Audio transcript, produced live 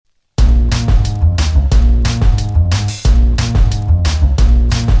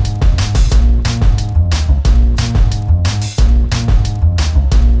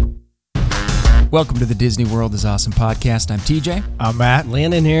Welcome to the Disney World is Awesome podcast. I'm TJ. I'm Matt.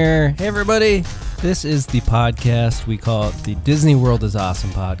 Landon here. Hey, everybody. This is the podcast. We call it the Disney World is Awesome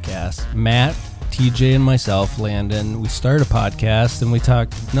podcast. Matt, TJ, and myself, Landon, we started a podcast and we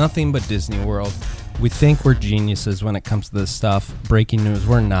talk nothing but Disney World. We think we're geniuses when it comes to this stuff. Breaking news,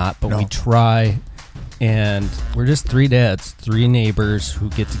 we're not, but we try. And we're just three dads, three neighbors who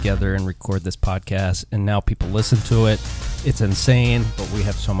get together and record this podcast. And now people listen to it. It's insane, but we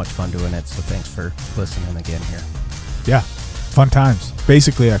have so much fun doing it. So thanks for listening again here. Yeah, fun times.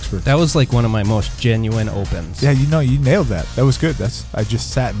 Basically experts. That was like one of my most genuine opens. Yeah, you nailed that. That was good. I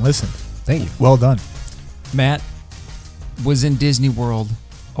just sat and listened. Thank you. Well done. Matt was in Disney World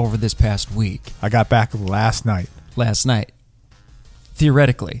over this past week. I got back last night.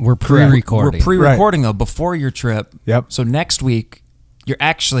 Theoretically. We're pre-recording. We're pre-recording, though, before your trip. Yep. So next week, we're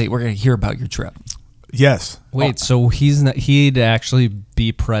going to hear about your trip. Yes. Wait, so he'd actually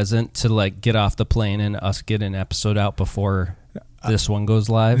be present to like get off the plane and us get an episode out before this one goes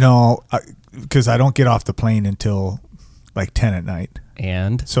live? No, because I don't get off the plane until like 10 at night.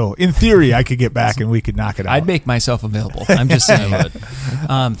 And? So in theory, I could get back and we could knock it out. I'd make myself available. I'm just saying.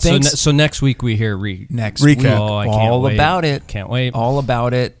 Thanks. So next week we hear next recap. week. Oh, I can't all wait. about it. Can't wait. All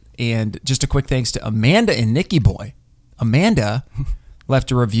about it. And just a quick thanks to Amanda and Nikki Boy. Amanda left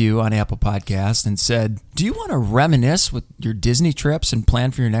a review on Apple Podcasts and said, do you want to reminisce with your Disney trips and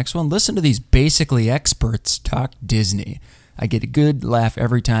plan for your next one? Listen to these basically experts talk Disney. I get a good laugh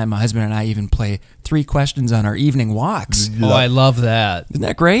every time. My husband and I even play 3 questions on our evening walks. Oh, I love that. Isn't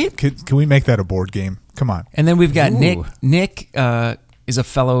that great? Can we make that a board game? Come on. And then we've got Ooh. Nick. Nick is a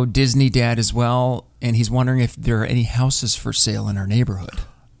fellow Disney dad as well, and he's wondering if there are any houses for sale in our neighborhood.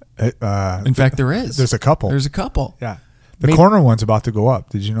 In fact, there is. There's a couple. There's a couple. Yeah. The corner one's about to go up.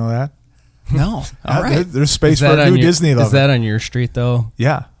 Did you know that? No. All right. There's space for a new Disney lover. Is that on your street, though?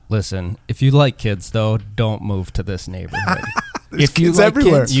 Yeah. Listen, if you like kids, though, don't move to this neighborhood. If you kids like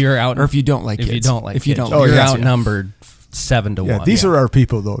everywhere. kids, You're out, or if you don't like if kids. you don't like if you kids, don't, you're like kids, outnumbered 7 to 1. These are our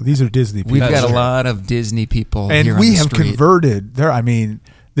people, though. These are Disney people. We've got a true. lot of Disney people And here on we the have street. converted there. I mean,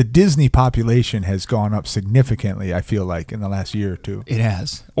 the Disney population has gone up significantly, I feel like, in the last year or two. It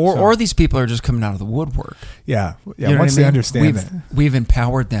has. Or these people are just coming out of the woodwork. Yeah. You know Once what I they mean? understand that. We've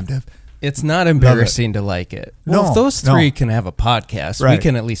empowered them to. It's not embarrassing to like it. Well, No, if those no. 3 can have a podcast, Right. we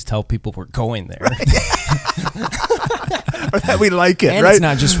can at least tell people we're going there. That we like it, And right? it's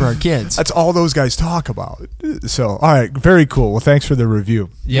not just for our kids. That's all those guys talk about. So, all right, very cool. Well, thanks for the review.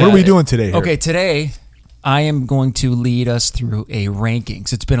 Yeah. What are we doing today here? Okay, today I am going to lead us through a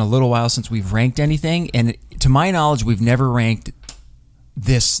rankings. It's been a little while since we've ranked anything, and to my knowledge, we've never ranked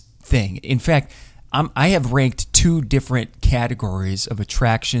this thing. In fact, I have ranked 2 different categories of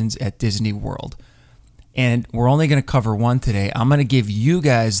attractions at Disney World, and we're only going to cover one today. I'm going to give you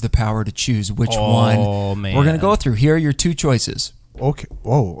guys the power to choose which one man. we're going to go through. Here are your 2 choices. Okay.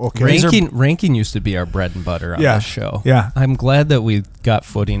 Whoa, okay. Ranking used to be our bread and butter on this show. Yeah. I'm glad that we got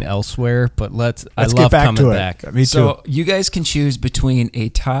footing elsewhere, but Let's I get love back coming to it. back. Me too. So you guys can choose between a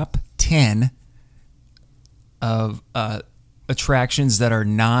top 10 of attractions that are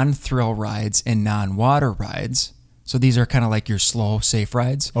non-thrill rides and non-water rides. So these are kind of like your slow, safe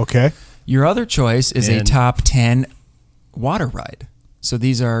rides. Okay. Your other choice is a And- top 10 water ride. So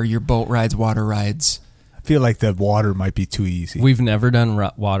these are your boat rides, water rides. I feel like the water might be too easy. We've never done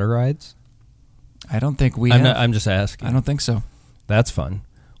water rides. I don't think we I'm, have. I'm just asking. I don't think so. That's fun.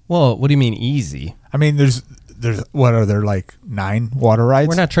 Well, what do you mean easy? I mean, there's what are there, like 9 water rides?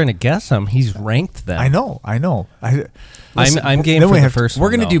 We're not trying to guess them. He's ranked them. I know. I'm game then for we the have- first We're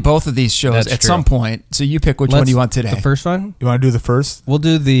one. going to do both of these shows That's at true. some point. So you pick which one you want today. The first one? You want to do the first? We'll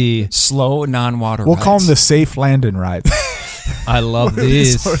do the... Slow, non-water We'll rides. call them the safe landing ride. I love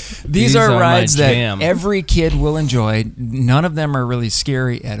these. These are rides my that jam. every kid will enjoy. None of them are really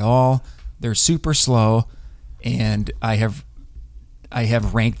scary at all. They're super slow, and I have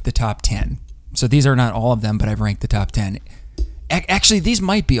ranked the top 10. So these are not all of them, but I've ranked the top 10. Actually, these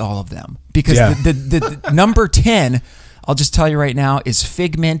might be all of them because Yeah. the number 10, I'll just tell you right now, is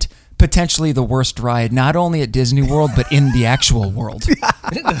Figment, potentially the worst ride, not only at Disney World, but in the actual world.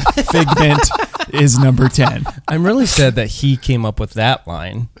 Figment is number 10. I'm really sad that he came up with that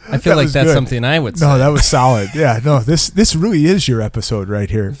line. I feel That like was that's good. something I would say. No, that was solid. Yeah, no, this really is your episode right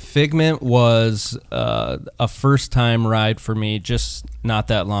here. Figment was a first-time ride for me just not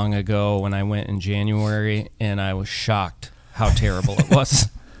that long ago when I went in January, and I was shocked how terrible it was.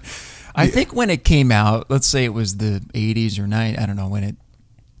 I think when it came out, let's say it was the 80s or 90s, I don't know when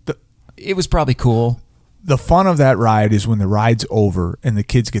it was probably cool. The fun of that ride is when the ride's over and the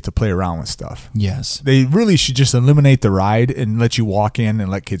kids get to play around with stuff. Yes. They really should just eliminate the ride and let you walk in and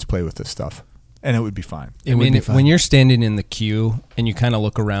let kids play with this stuff. and it would be fine. It would be fun. when you're standing in the queue and you kind of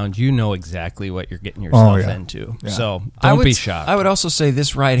look around, you know exactly what you're getting yourself into. Yeah. So I don't would, be shocked. I would also say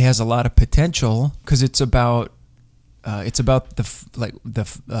this ride has a lot of potential because it's about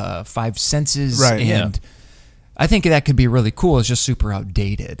the five senses, Right, and I think that could be really cool. It's just super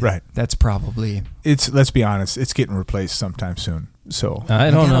outdated. Right. That's probably. Let's be honest, it's getting replaced sometime soon. So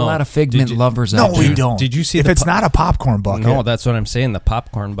I don't We got know. a lot of Figment lovers no, out there. we don't. Did you see if the it's not a popcorn bucket? No, that's what I'm saying. The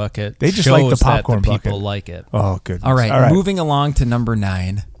popcorn bucket. They just like the shows that popcorn bucket. People like it. Oh, goodness. All right, moving along to number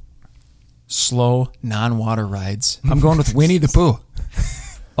 9. Slow non-water rides. I'm going with Winnie the Pooh.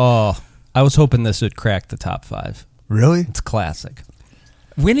 Oh, I was hoping this would crack the top 5. Really? It's classic.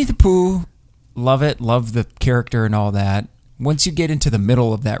 Winnie the Pooh, love it, love the character and all that. Once you get into the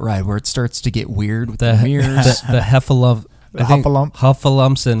middle of that ride where it starts to get weird with the mirrors. The Heffalump. The Huffalump.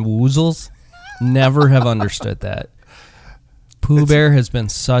 Huffalumps and Woozles. Never have understood that. Pooh Bear has been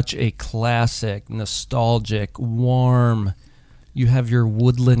such a classic, nostalgic, warm. You have your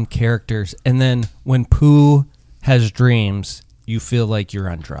woodland characters. And then when Pooh has dreams, you feel like you're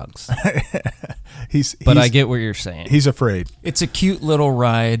on drugs. But I get what you're saying. He's afraid. It's a cute little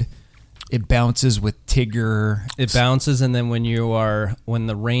ride. It bounces with Tigger. It bounces, and then when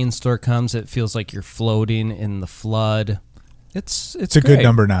the rainstorm comes, it feels like you're floating in the flood. It's a good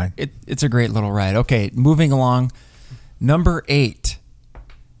number 9. It's a great little ride. Okay, moving along. Number 8.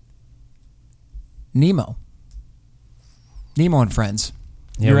 Nemo. Nemo and Friends.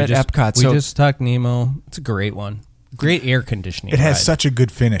 You're at Epcot. We just talked Nemo. It's a great one. Great air conditioning. It has ride. such a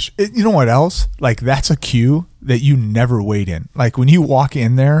good finish. You know what else? Like, that's a queue that you never wait in. Like, when you walk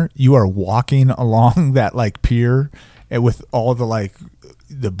in there, you are walking along that, like, pier and with all the, like,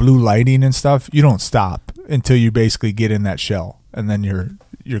 the blue lighting and stuff. You don't stop until you basically get in that shell, and then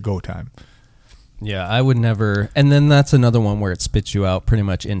your go time. Yeah, I would never. And then that's another one where it spits you out pretty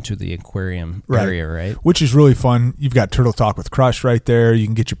much into the aquarium area, right? Which is really fun. You've got Turtle Talk with Crush right there. You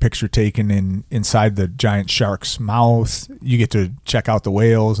can get your picture taken inside the giant shark's mouth. You get to check out the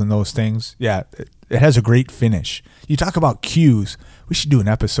whales and those things. Yeah, it has a great finish. You talk about queues. We should do an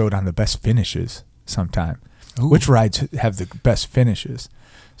episode on the best finishes sometime. Ooh. Which rides have the best finishes?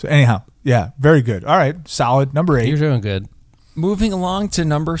 So anyhow, yeah, very good. All right, solid. Number 8. You're doing good. Moving along to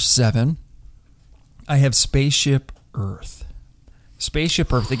number 7. I have Spaceship Earth.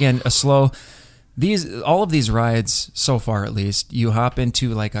 Spaceship Earth, again, a slow. All of these rides so far, at least, you hop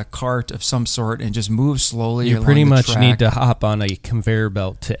into like a cart of some sort and just move slowly. You along pretty the much track. need to hop on a conveyor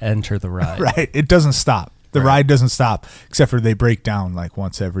belt to enter the ride. Right, it doesn't stop. The ride doesn't stop, except for they break down like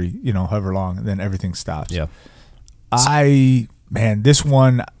once every, however long, and then everything stops. Yeah. This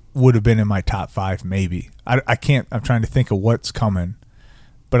one would have been in my top 5, maybe. I can't. I'm trying to think of what's coming,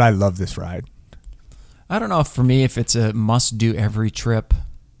 but I love this ride. I don't know if for me if it's a must-do every trip.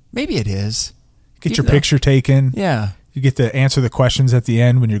 Maybe it is. Get Even your picture taken. Yeah. You get to answer the questions at the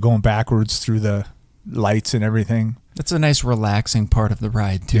end when you're going backwards through the lights and everything. That's a nice relaxing part of the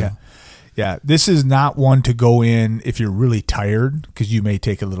ride, too. Yeah. This is not one to go in if you're really tired, because you may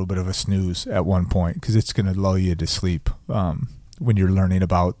take a little bit of a snooze at one point, because it's going to lull you to sleep when you're learning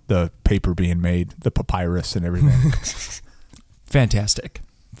about the paper being made, the papyrus and everything. Fantastic.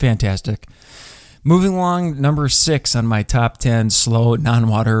 Moving along, number 6 on my top 10 slow,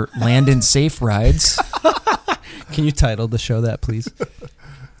 non-water, land and safe rides. Can you title the show that, please?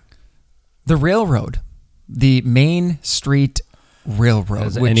 The Railroad. The Main Street Railroad.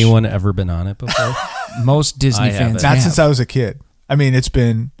 Has which anyone ever been on it before? most Disney I fans haven't. Not have. since I was a kid. I mean, it's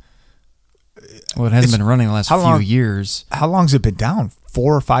been... Well, it hasn't been running the last how few long- years. How long's it been down?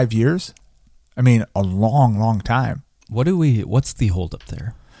 4 or 5 years? I mean, a long, long time. What's the holdup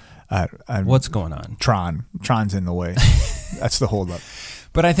there? What's going on? Tron's in the way. That's the holdup.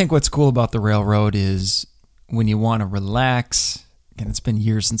 But I think what's cool about the Railroad is when you want to relax, and it's been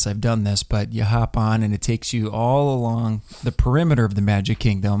years since I've done this, but you hop on and it takes you all along the perimeter of the Magic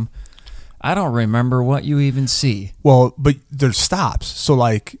Kingdom. I don't remember what you even see. Well, but there's stops. So,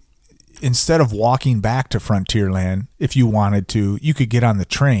 like, instead of walking back to Frontierland, if you wanted to, you could get on the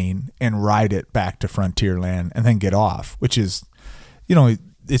train and ride it back to Frontierland and then get off, which is,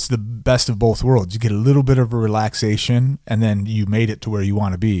 it's the best of both worlds. You get a little bit of a relaxation, and then you made it to where you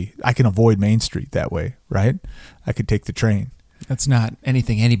want to be. I can avoid Main Street that way, right? I could take the train. That's not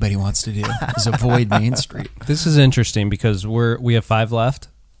anything anybody wants to do, is avoid Main Street. This is interesting because we have 5 left.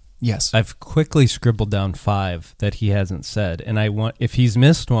 Yes. I've quickly scribbled down 5 that he hasn't said, and if he's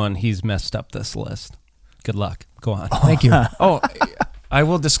missed one, he's messed up this list. Good luck. Go on. Thank you. I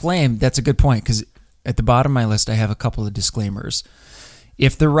will disclaim, that's a good point, because at the bottom of my list, I have a couple of disclaimers.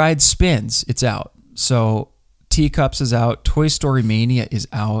 If the ride spins, it's out. So Teacups is out. Toy Story Mania is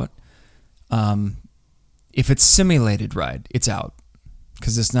out. If it's simulated ride, it's out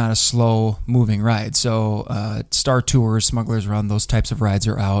because it's not a slow moving ride. So Star Tours, Smuggler's Run, those types of rides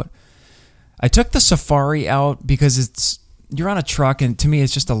are out. I took the Safari out because you're on a truck, and to me,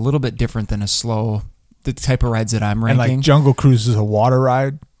 it's just a little bit different than the type of rides that I'm And ranking. like Jungle Cruise is a water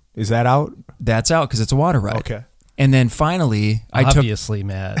ride. Is that out? That's out because it's a water ride. Okay. And then finally, I took Obviously,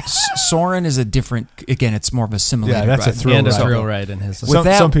 Matt. Soarin' is a different. Again, it's more of a simulated Yeah, that's a ride. thrill And a ride. thrill ride in his. With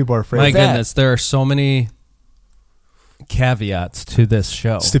that- some people are afraid My of that- goodness, there are so many caveats to this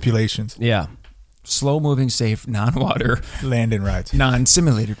show. stipulations. Yeah. Slow moving, safe, non-water, Landing rides.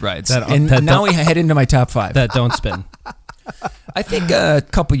 non-simulated rides. That now we head into my top 5. That don't spin. I think a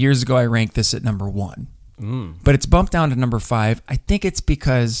couple years ago I ranked this at number 1, but it's bumped down to number 5. I think it's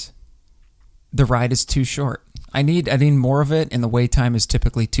because the ride is too short. I need more of it, and the wait time is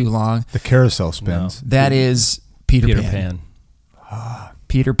typically too long. The carousel spins. That is Peter Pan.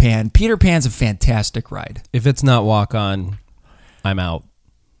 Peter Pan. Peter Pan's a fantastic ride. If it's not walk on, I'm out.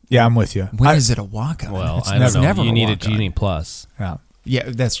 Yeah, I'm with you. When is it a walk on? Well, It's I don't know. never You need a walk-on. Genie Plus. Yeah. Yeah,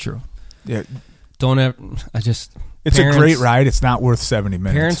 that's true. Yeah. Don't ever. I just. It's parents- a great ride. It's not worth 70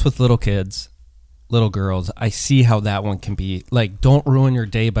 minutes. Parents with little kids, little girls, I see how that one can be. Like, don't ruin your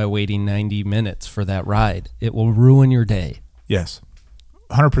day by waiting 90 minutes for that ride. It will ruin your day. Yes.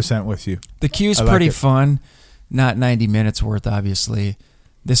 100% with you. The queue's I like pretty it. fun. Not 90 minutes worth, obviously.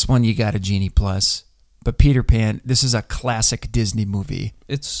 This one you got a Genie Plus. But Peter Pan, this is a classic Disney movie.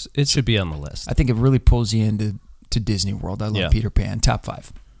 It should be on the list. I think it really pulls you into Disney World. I love Yeah. Peter Pan. Top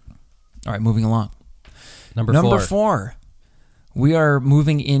 5. All right, moving along. Number Number 4. 4. We are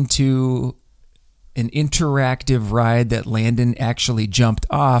moving into an interactive ride that Landon actually jumped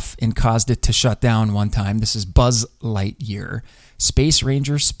off and caused it to shut down one time. This is Buzz Lightyear. Space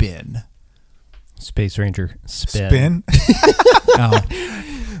Ranger Spin. Space Ranger Spin. Spin? Oh.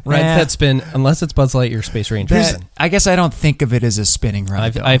 Right, Yeah. that spin. Unless it's Buzz Lightyear Space Ranger That- Spin. I guess I don't think of it as a spinning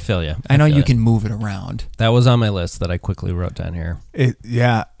ride. though. I feel you. I know feel you ya. can move it around. That was on my list that I quickly wrote down here.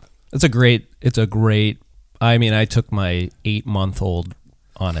 Yeah. It's a great. I mean, I took my 8-month-old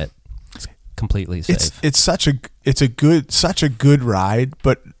on it. It's completely safe. It's such a good ride,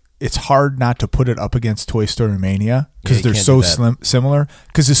 but it's hard not to put it up against Toy Story Mania because you they're can't so do that. similar.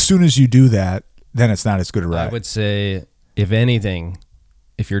 Because as soon as you do that, then it's not as good a I ride. would say, if anything,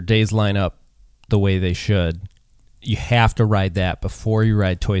 if your days line up the way they should, you have to ride that before you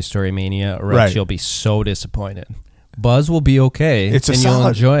ride Toy Story Mania, or else Right. you'll be so disappointed. Buzz will be okay, It's a and you'll solid-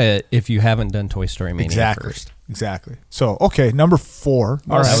 enjoy it if you haven't done Toy Story Mania Exactly. first. Exactly. So, okay, number 4.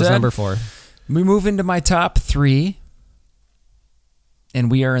 Well All That right. was said. number 4. We move into my top 3, and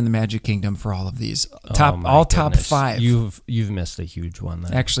we are in the Magic Kingdom for all of these. Oh, Top my top goodness. 5. You've missed a huge one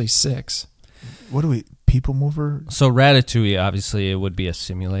then. Actually 6. What do we People Mover? So Ratatouille, obviously, it would be a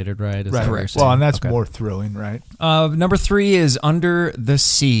simulated ride. Is that what you're Correct. saying? Well, and that's Okay. more thrilling, right? Number 3 is Under the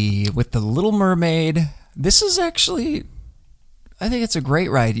Sea with the Little Mermaid. This is actually, I think it's a great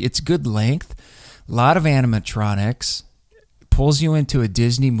ride. It's good length, a lot of animatronics, pulls you into a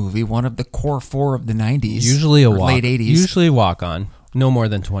Disney movie, one of the core 4 of the 90s. Usually a or walk. late 80s. Usually a walk on. No more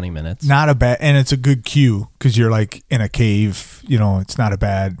than 20 minutes. Not a bad, and it's a good queue because you're like in a cave. You know, it's not a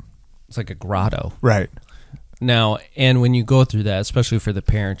bad, It's like a grotto. right? Now, and when you go through that, especially for the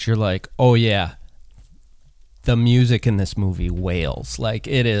parents, you're like, oh yeah, the music in this movie wails. Like,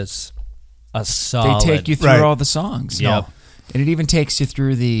 it is a solid. They take you through Right. all the songs. Yep. And it even takes you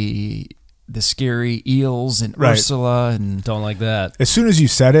through the scary eels and Right. Ursula and Don't like that. As soon as you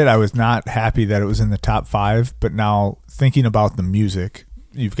said it, I was not happy that it was in the top 5. But now thinking about the music,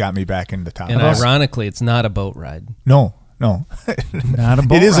 you've got me back in the top. And 5. ironically, it's not a boat ride. No. not a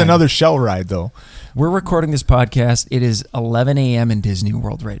boat It is ride. another shell ride, though. We're recording this podcast. It is 11 a.m. in Disney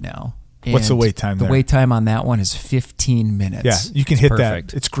World right now. What's the And wait time The there? wait time on that one is 15 minutes. Yeah, you can It's hit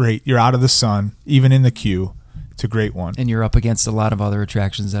perfect. that. It's great. You're out of the sun, even in the queue. It's a great one. And you're up against a lot of other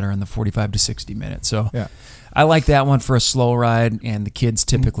attractions that are in the 45 to 60 minutes. So Yeah. I like that one for a slow ride, and the kids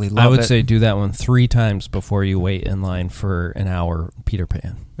typically love it. I would say do that one 3 times before you wait in line for an hour Peter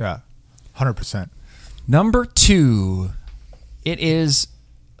Pan. Yeah. 100%. Number 2, it is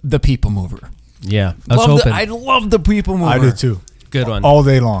the People Mover. Yeah. I was hoping. I love the People Mover. I do too. Good one. All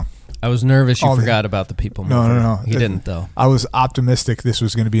day long. I was nervous you all the- forgot about the people No, mover. no. He didn't, though. I was optimistic this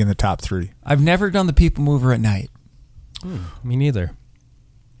was going to be in the top 3. I've never done the People Mover at night. Me neither.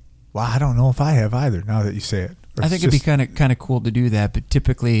 Well, I don't know if I have either, now that you say it. Or I think it's it'd be just- kind of cool to do that, but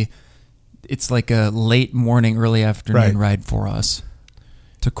typically it's like a late morning, early afternoon Right. ride for us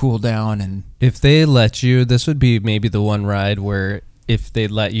to cool down. And If they let you, this would be maybe the one ride where if they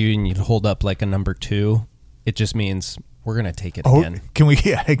let you and you'd hold up like a number 2, it just means we're gonna take it Oh, again. can we?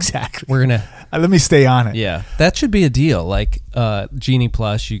 Yeah, exactly. We're gonna. Let me stay on it. Yeah, that should be a deal. Like Genie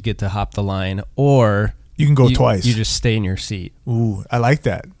Plus, you get to hop the line, or You can go twice. You just stay in your seat. Ooh, I like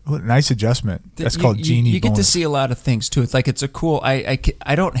that. Ooh, nice adjustment. That's called Genie You get to bonus. see a lot of things too. It's like it's a cool. I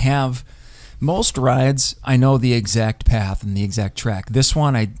don't have most rides. I know the exact path and the exact track. This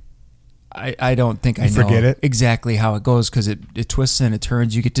one, I don't think I know forget it? exactly how it goes because it twists and it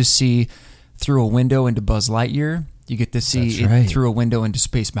turns. You get to see through a window into Buzz Lightyear. You get to see That's it right. through a window into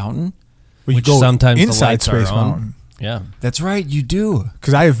Space Mountain. Well, you Which go sometimes the inside lights Space are on. Mountain. Yeah. That's right, you do.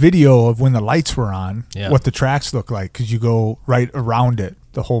 Because I have video of when the lights were on, Yeah. what the tracks look like. Because you go right around it,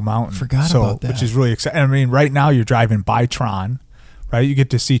 the whole mountain. Forgot about that. Which is really exciting. I mean, right now you're driving by Tron, right? You get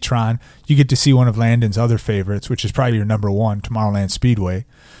to see Tron. You get to see one of Landon's other favorites, which is probably your number one, Tomorrowland Speedway.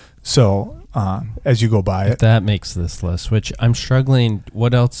 So as you go by If it, that makes this list, which I'm struggling.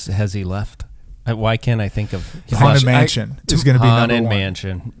 What else has he left? Why can't I think of Haunted I- Mansion is going to be number Haunted one.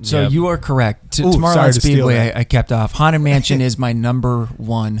 Mansion? So Yep. you are correct. Ooh, sorry Tomorrowland to steal Speedway, that. I kept off. Haunted Mansion is my number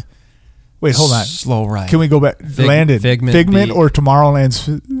one. Wait, hold on. Slow ride. Can we go back? Landon, Figment Figment beat- or Tomorrowland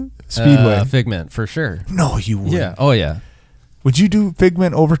Speedway? Figment for sure. No, you would. Yeah. Oh yeah. Would you do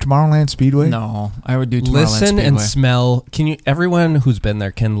Figment over Tomorrowland Speedway? No, I would do Tomorrowland Listen Speedway. and smell. Can you? Everyone who's been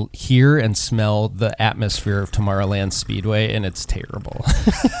there can hear and smell the atmosphere of Tomorrowland Speedway, and it's terrible.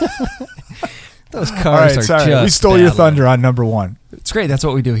 Those cars All right, are sorry. just We stole your battling. thunder on number one. It's great. That's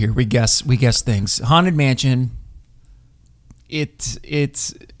what we do here. We guess things. Haunted Mansion. It's.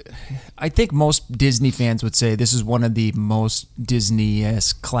 I think most Disney fans would say this is one of the most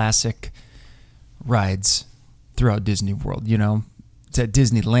Disney-esque classic rides throughout Disney World. You know, it's at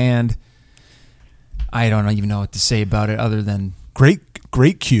Disneyland. I don't even know what to say about it other than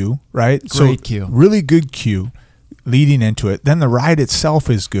Great queue, right? Great queue. Really good queue leading into it. Then the ride itself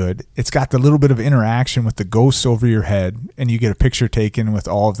is good. It's got the little bit of interaction with the ghosts over your head, and you get a picture taken with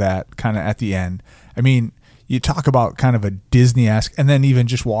all of that kind of at the end. I mean, you talk about kind of a Disney-esque, and then even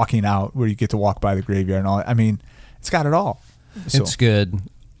just walking out where you get to walk by the graveyard and all that. I mean, it's got it all. So It's good.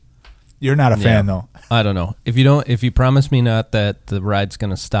 you're not a fan, though. I don't know. If you promise me not that the ride's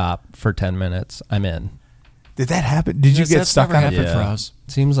going to stop for 10 minutes, I'm in. Did that happen? Did you get That's stuck never on it? happened for us.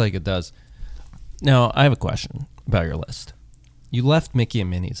 Seems like it does. Now, I have a question about your list. You left Mickey and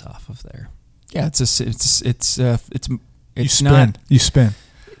Minnie's off of there. Yeah, You spin. not. You spin.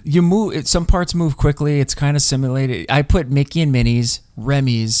 You move. Some parts move quickly. It's kind of simulated. I put Mickey and Minnie's,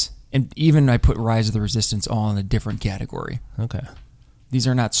 Remy's, and even I put Rise of the Resistance all in a different category. Okay. These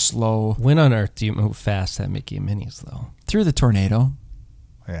are not slow. When on earth do you move fast at Mickey and Minnie's, though? Through the tornado.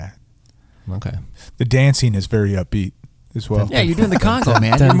 Yeah. Okay. The dancing is very upbeat as well. Yeah, you're doing the Congo,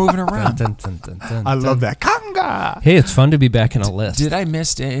 man. You're moving around. I love that. Conga! Hey, it's fun to be back in a list. Did I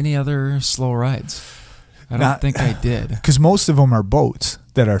miss any other slow rides? I don't think I did. Because most of them are boats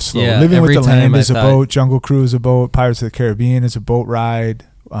that are slow. Yeah, Living with every the time Land I is a thought- boat. Jungle Cruise is a boat. Pirates of the Caribbean is a boat ride.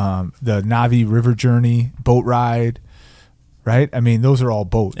 The Navi River Journey boat ride. Right? I mean, those are all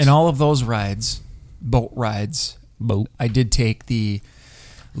boats. And all of those rides, boat rides, Boat. I did take the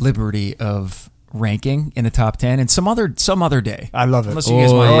liberty of ranking in the top 10 and some other day. I love it. Unless you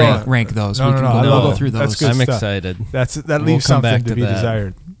guys Oh, want to yeah. rank those. No, we no, can no, go, I we'll love go it. through That's those. good I'm stuff. excited. That We'll leaves come back something to to be that.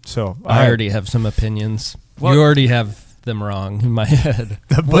 desired. So I already have some opinions. Well- you already have them wrong in my head.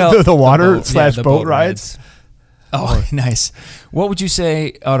 the water boat- slash the boat rides. Oh, nice. What would you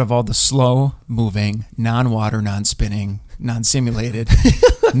say out of all the slow moving, non-water, non-spinning, non-simulated,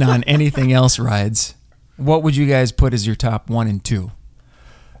 non-anything else rides, what would you guys put as your top 1 and 2?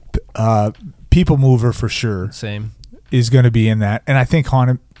 People Mover for sure Same. is going to be in that, and I think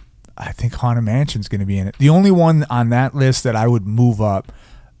Haunted Mansion's going to be in it. The only one on that list that I would move up,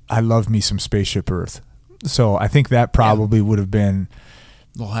 I love me some Spaceship Earth, so I think that probably would have been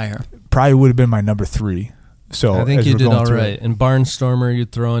A little higher. my number 3. So I think as you we're did going all through right. it. And Barnstormer,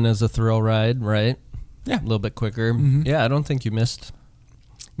 you'd throw in as a thrill ride, right? Yeah. A little bit quicker. Mhm. Yeah, I don't think you missed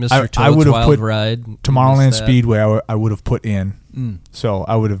I Mr. would Toad's have Wild put Ride. You Tomorrowland missed that. Speedway, I would have put in. Mm. So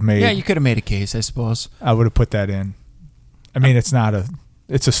I would have made. Yeah, you could have made a case, I suppose. I would have put that in. I mean, it's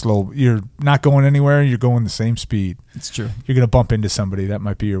a slow. You're not going anywhere. You're going the same speed. It's true. You're going to bump into somebody. That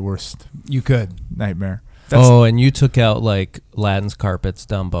might be your worst You could. nightmare. Oh, and you took out like Aladdin's carpets,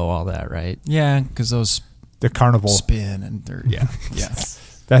 Dumbo, all that, right? Yeah, because those The carnival. spin and they're, yeah.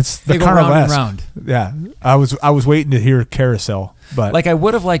 That's the They go round and carnival. round. Yeah, I was waiting to hear Carousel, but Like I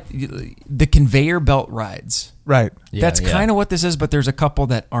would have liked the conveyor belt rides. right. Yeah, That's yeah. kind of what this is, but there's a couple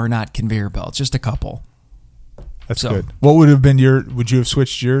that are not conveyor belts, just a couple. That's So- good. What would have been your? Would you have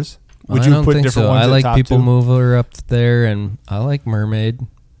switched yours? Would I you don't have put think different so. ones? I at like top People 2? Mover up there, and I like Mermaid.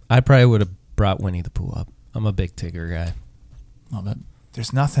 I probably would have brought Winnie the Pooh up. I'm a big Tigger guy. Love it.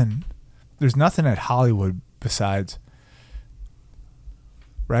 There's nothing at Hollywood besides,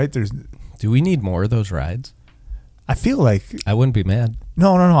 right? Do we need more of those rides? I feel like I wouldn't be mad.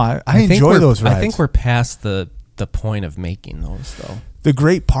 no. I think enjoy we're- those rides. I think we're past the point of making those, though. The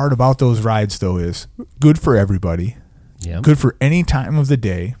great part about those rides, though, is good for everybody, Yeah. good for any time of the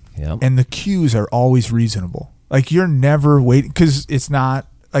day, Yeah. and the queues are always reasonable. Like, you're never waiting, because it's not,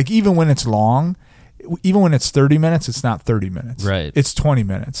 like, even when it's long, even when it's 30 minutes, it's not 30 minutes. Right. It's 20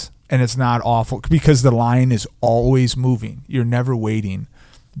 minutes, and it's not awful, because the line is always moving. You're never waiting,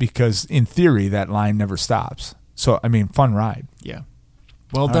 because in theory, that line never stops. So, I mean, fun ride. Yeah.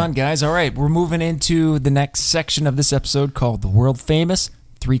 Well done, guys. All right, we're moving into the next section of this episode called the world famous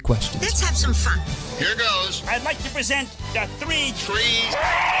 3 questions. Let's have some fun. Here goes. I'd like to present the three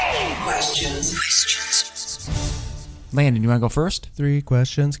Questions. Landon, you want to go first? 3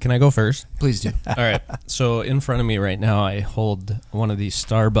 questions. Can I go first? Please do. All right. So in front of me right now, I hold one of these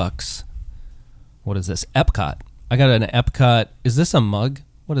Starbucks. What is this? Epcot. I got an Epcot. Is this a mug?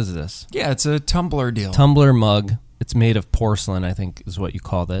 What is this? Yeah, it's a tumbler deal. Tumbler mug. It's made of porcelain, I think is what you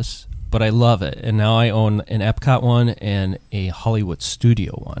call this. But I love it. And now I own an Epcot one and a Hollywood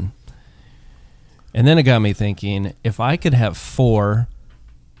Studio one. And then it got me thinking, if I could have 4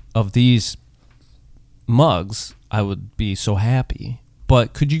 of these mugs, I would be so happy.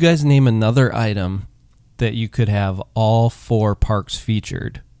 But could you guys name another item that you could have all 4 parks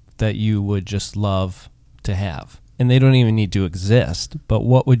featured that you would just love to have? And they don't even need to exist, but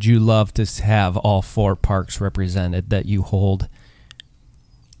what would you love to have all 4 parks represented that you hold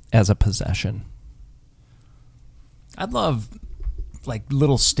as a possession? I'd love like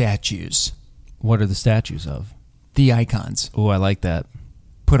little statues, What are the statues of? the icons. Oh, I like that.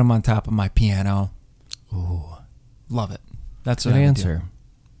 Put them on top of my piano. Ooh, love it. That's Good what I would do. answer.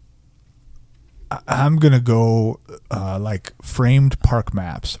 I'm going to go like framed park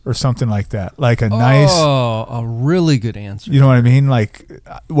maps or something like that. Like a nice, Oh, a really good answer. you know what I mean? Like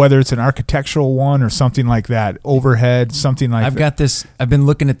whether it's an architectural one or something like that, overhead, something like I've that. got this. I've been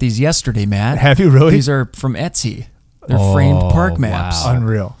looking at these yesterday, Matt. Have you really? These are from Etsy. They're framed park maps.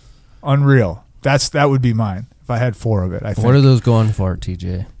 wow. Unreal. That would be mine if I had 4 of it, I think. What are those going for,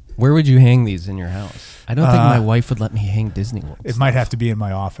 TJ? Where would you hang these in your house? I don't think my wife would let me hang Disney World. It might have to be in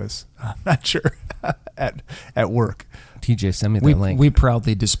my office. I'm not sure. at work. TJ, send me that We link.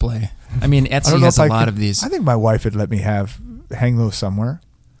 proudly display. I mean, I don't Etsy know has if a I lot could- of these. I think my wife would let me hang those somewhere.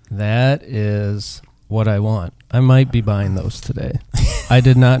 That is what I want. I might be buying those today. I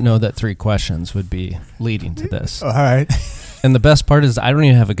did not know that 3 questions would be leading to this. All right. And the best part is I don't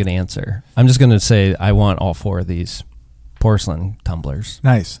even have a good answer. I'm just going to say I want all 4 of these porcelain tumblers.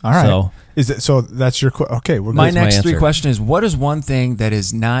 Nice. All right. So- Is it so? That's your okay. We're My good. my next 3 answer. question is: what is one thing that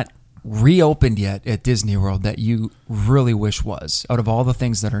is not reopened yet at Disney World that you really wish was? Out of all the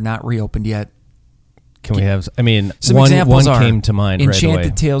things that are not reopened yet, Can we have? I mean, some one examples are came to mind right Enchanted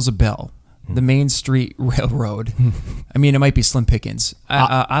away. Tales of Belle, the Main Street Railroad. I mean, it might be Slim Pickens.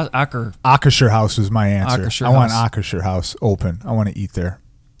 Akershire House was my answer. Akershire I want House. Akershire House open. I want to eat there.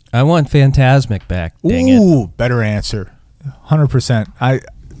 I want Phantasmic back. Dang it. Ooh, better answer. 100%.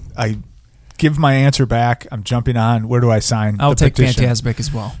 I give my answer back. I'm jumping on. Where do I sign? I'll the take petition? Phantasmic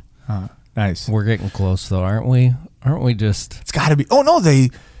as well. Nice. We're getting close, though, aren't we? Aren't we just... It's got to be. Oh no, they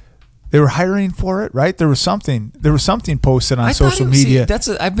were hiring for it, right? There was something posted on I thought social it was- media.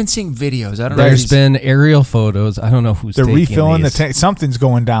 I've been seeing videos. I don't know. There's if been aerial photos. I don't know who's They're taking refilling these. the tank. Something's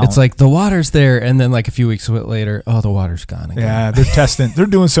going down. It's like the water's there, and then like a few weeks later, oh, the water's gone again. yeah, they're testing. They're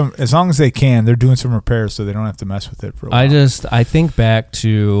doing some, as long as they can, they're doing some repairs so they don't have to mess with it for a while. I think back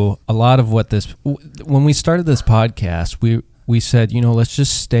to a lot of what this, when we started this podcast, we said, let's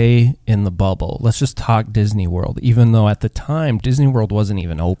just stay in the bubble. Let's just talk Disney World, even though at the time Disney World wasn't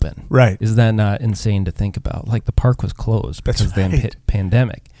even open. Right. Is that not insane to think about? Like the park was closed That's because of the right.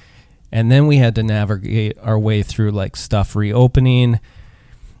 pandemic. And then we had to navigate our way through like stuff reopening.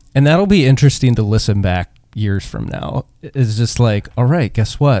 And that'll be interesting to listen back years from now. It's just like, all right,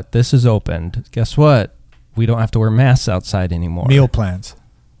 guess what? This is opened. Guess what? We don't have to wear masks outside anymore. Meal plans.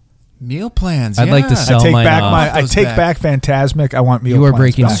 meal plans. I'd like to yeah. sell I take mine back off. I Those take back. back Phantasmic. I want meal You are plans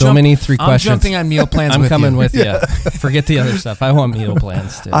breaking back. so many 3 I'm questions. jumping on meal plans. I'm with coming you. with you. Forget the other stuff. I want meal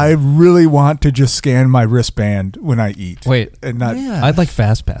plans too. I really want to just scan my wristband when I eat. Wait, and not. Yeah. I'd like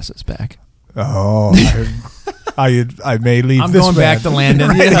fast passes back. Oh, I may leave. I'm this going back band. to Landon.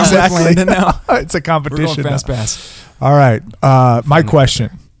 Right, Yeah, I'm with exactly. Landon now. It's a We're competition. going fast now. pass. All right. My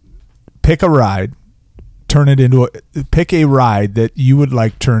question: pick a ride, pick a ride that you would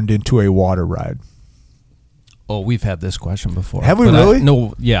like turned into a water ride. Oh, we've had this question before. Have we But really?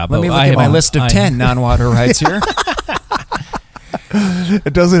 No, yeah. Let me look at my list of 10 non-water rides here.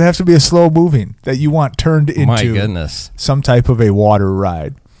 It doesn't have to be a slow moving that you want turned into My goodness. some type of a water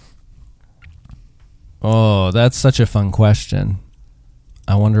ride. Oh, that's such a fun question.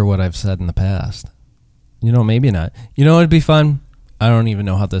 I wonder what I've said in the past. Maybe not. You know what would be fun? I don't even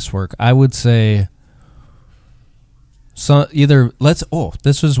know how this works. I would say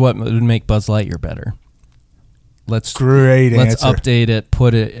this is what would make Buzz Lightyear better. Let's Great answer. update it,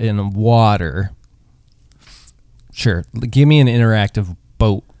 put it in water. Sure. Give me an interactive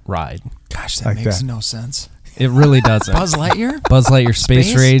boat ride. Gosh, that Like makes that. no sense. It really doesn't. Buzz Lightyear? Buzz Lightyear Space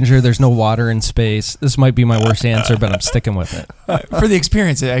Space? Ranger. There's no water in space. This might be my worst answer, but I'm sticking with it. For the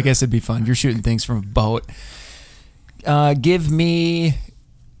experience, I guess it'd be fun. You're shooting things from a boat. Give me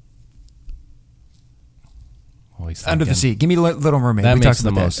Oh, he's Under the thinking. Sea. Give me Little Mermaid. That We makes talked the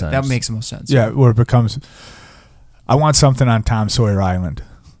about most that. sense. That makes the most sense. Yeah, where it becomes, I want something on Tom Sawyer Island.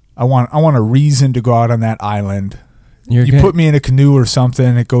 I want a reason to go out on that island. You're You good. put me in a canoe or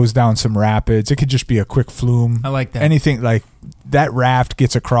something. It goes down some rapids. It could just be a quick flume. I like that. Anything like that raft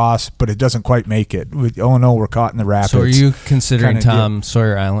gets across, but it doesn't quite make it. Oh no, we're caught in the rapids. So are you considering kinda deal. Tom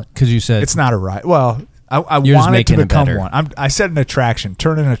Sawyer Island? Because you said It's not a ride. Well, I You're just want it to making it become better. one. I said an attraction.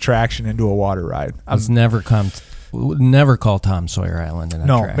 Turn an attraction into a water ride. Let's never call Tom Sawyer Island an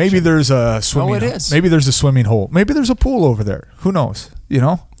No, attraction. maybe there's a swimming. it is. Maybe there's a swimming hole. Maybe there's a pool over there. Who knows? You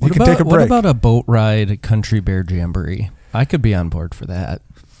can take a break. What about a boat ride, Country Bear Jamboree? I could be on board for that.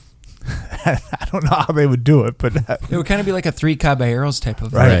 I don't know how they would do it, but It would kind of be like a Three Caballeros type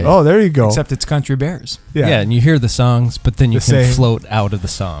of right. Right. Oh, there you go. except it's country bears. Yeah, and you hear the songs, but then you The can same. float out of the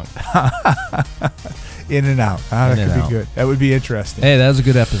song. In and out. That In and could out. be good. That would be interesting. Hey, that was a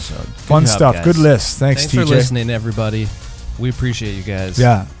good episode. Good Fun job, stuff. guys. Good list. Thanks, Thanks TJ. for listening, everybody. We appreciate you guys.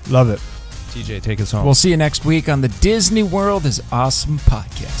 Yeah, love it. TJ, take us home. We'll see you next week on the Disney World is Awesome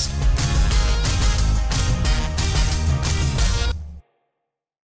podcast.